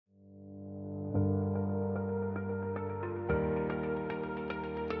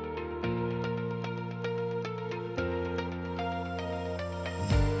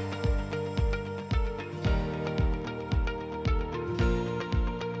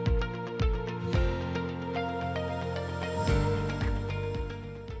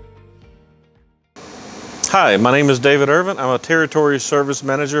Hi, my name is David Irvin. I'm a Territory Service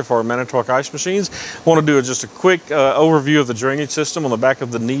Manager for Manitowoc Ice Machines. I want to do just a quick overview of the drainage system on the back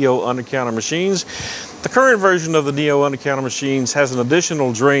of the Neo under-counter machines. The current version of the Neo under-counter machines has an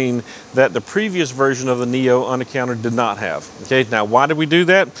additional drain that the previous version of the Neo under-counter did not have. Okay, now why did we do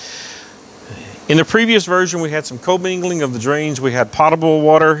that? In the previous version, we had some commingling of the drains. We had potable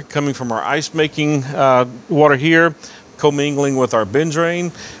water coming from our ice making water here, commingling with our bin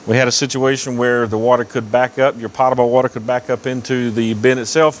drain. We had a situation where the water could back up, your potable water could back up into the bin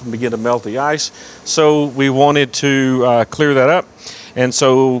itself and begin to melt the ice. So we wanted to clear that up. And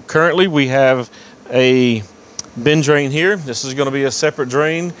so currently we have a bin drain here. This is going to be a separate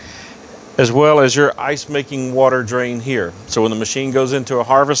drain, as well as your ice making water drain here. So when the machine goes into a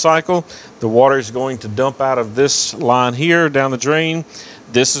harvest cycle, the water is going to dump out of this line here down the drain.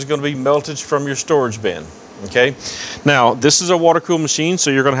 This is going to be meltage from your storage bin. Okay, now this is a water cooled machine, so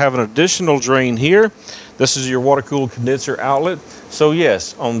you're going to have an additional drain here. This is your water cooled condenser outlet. So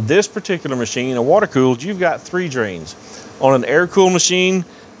yes, on this particular machine, a water cooled, you've got 3 drains. On an air cooled machine,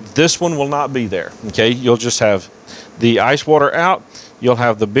 this one will not be there. Okay, you'll just have the ice water out, you'll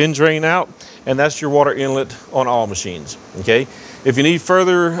have the bin drain out, and that's your water inlet on all machines. Okay, if you need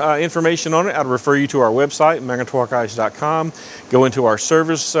further information on it, I'd refer you to our website, manitowocice.com. Go into our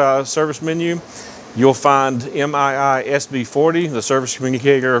service menu. You'll find MII SB40, the service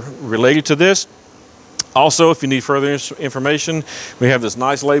communicator related to this. Also, if you need further information, we have this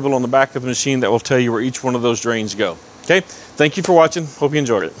nice label on the back of the machine that will tell you where each one of those drains go. Okay, thank you for watching. Hope you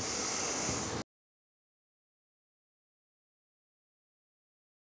enjoyed it.